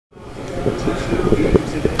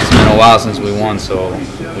It's been a while since we won, so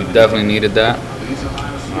we definitely needed that.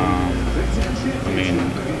 I mean,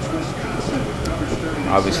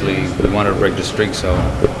 obviously we wanted to break the streak, so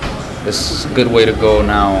it's a good way to go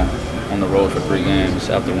now on the road for 3 games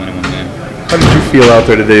after winning 1 game. How did you feel out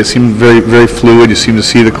there today? It seemed very, very fluid. You seemed to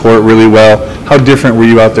see the court really well. How different were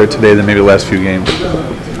you out there today than maybe the last few games?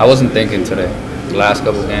 I wasn't thinking today. The last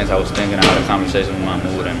couple of games I was thinking. I had a conversation with my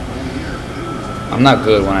mood, and I'm not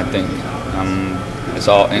good when I think. It's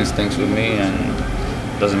all instincts with me,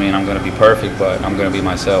 and doesn't mean I'm going to be perfect, but I'm going to be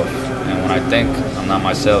myself. And when I think, I'm not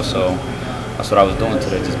myself, so that's what I was doing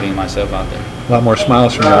today, just being myself out there. A lot more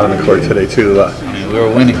smiles from you out on the court today, too. I mean, we were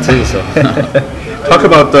winning, too, so. Talk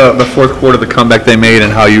about the fourth quarter, the comeback they made,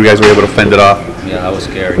 and how you guys were able to fend it off. Yeah, that was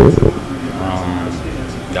scary.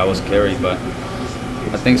 That was scary, but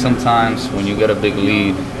I think sometimes when you get a big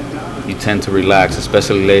lead, you tend to relax,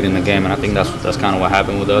 especially late in the game, and I think that's kind of what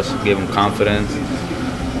happened with us. Gave them confidence,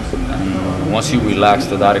 and once you relax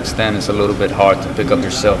to that extent, it's a little bit hard to pick up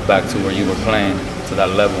yourself back to where you were playing, to that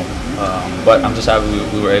level. But I'm just happy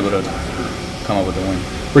we were able to come up with the win.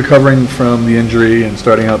 Recovering from the injury and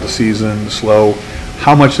starting out the season slow,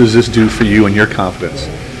 how much does this do for you and your confidence?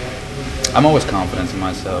 I'm always confident in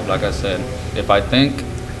myself. Like I said, if I think,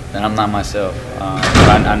 then I'm not myself.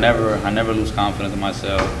 But I never lose confidence in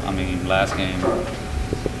myself. I mean, last game, I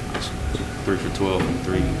was 3 for 12 from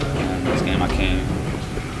 3, and this game I came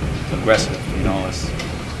aggressive. You know,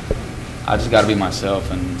 I just got to be myself,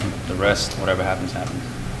 and the rest, whatever happens, happens.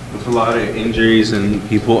 With a lot of injuries and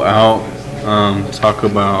people out, talk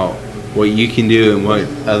about what you can do and what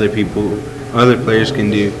other players can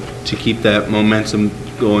do to keep that momentum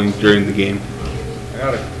going during the game.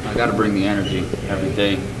 I gotta bring the energy every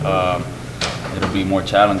day. It'll be more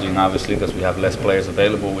challenging, obviously, because we have less players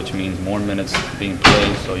available, which means more minutes being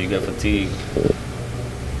played, so you get fatigued.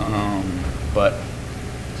 But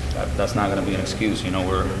that's not gonna be an excuse. You know,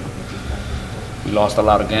 we lost a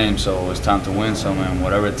lot of games, so it's time to win some, and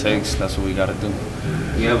whatever it takes, that's what we gotta do.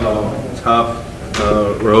 You have a tough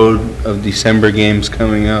road of December games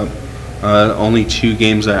coming up. Only 2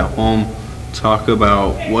 games at home. Talk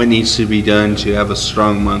about what needs to be done to have a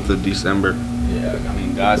strong month of December. Yeah, I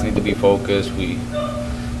mean, guys need to be focused. We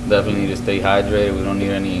definitely need to stay hydrated. We don't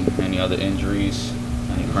need any other injuries,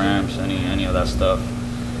 any cramps, any of that stuff.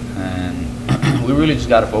 And we really just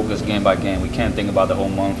got to focus game by game. We can't think about the whole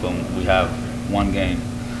month when we have 1 game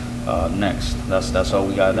next. That's all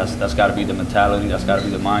we got. That's got to be the mentality. That's got to be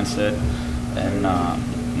the mindset. And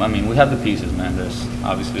I mean, we have the pieces, man.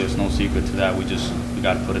 There's no secret to that. We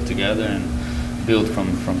got to put it together and build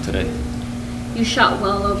from today. You shot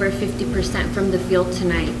well over 50% from the field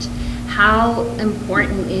tonight. How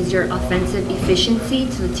important is your offensive efficiency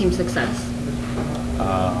to the team's success?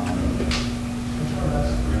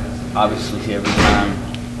 Obviously, every time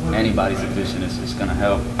anybody's efficient, it's going to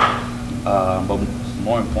help. But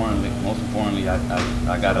most importantly, I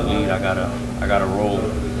got to lead. I got to roll.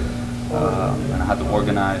 And I had to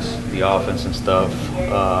organize the offense and stuff.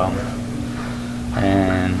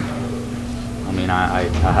 And I mean, I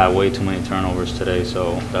had way too many turnovers today,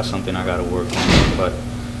 so that's something I got to work on. But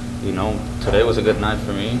you know, today was a good night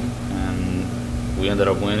for me, and we ended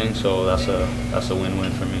up winning, so that's a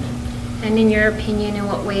win-win for me. And in your opinion, in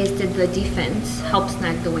what ways did the defense help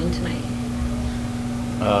snag the win tonight?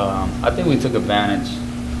 I think we took advantage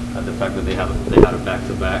of the fact that they had a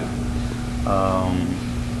back-to-back.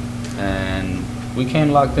 And we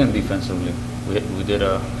came locked in defensively. We did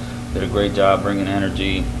a great job bringing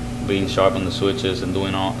energy, being sharp on the switches, and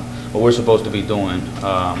doing all what we're supposed to be doing.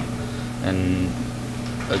 And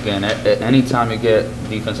again, any time you get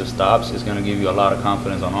defensive stops, it's going to give you a lot of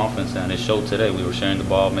confidence on offense, and it showed today. We were sharing the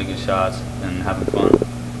ball, making shots, and having fun,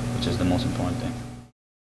 which is the most important thing.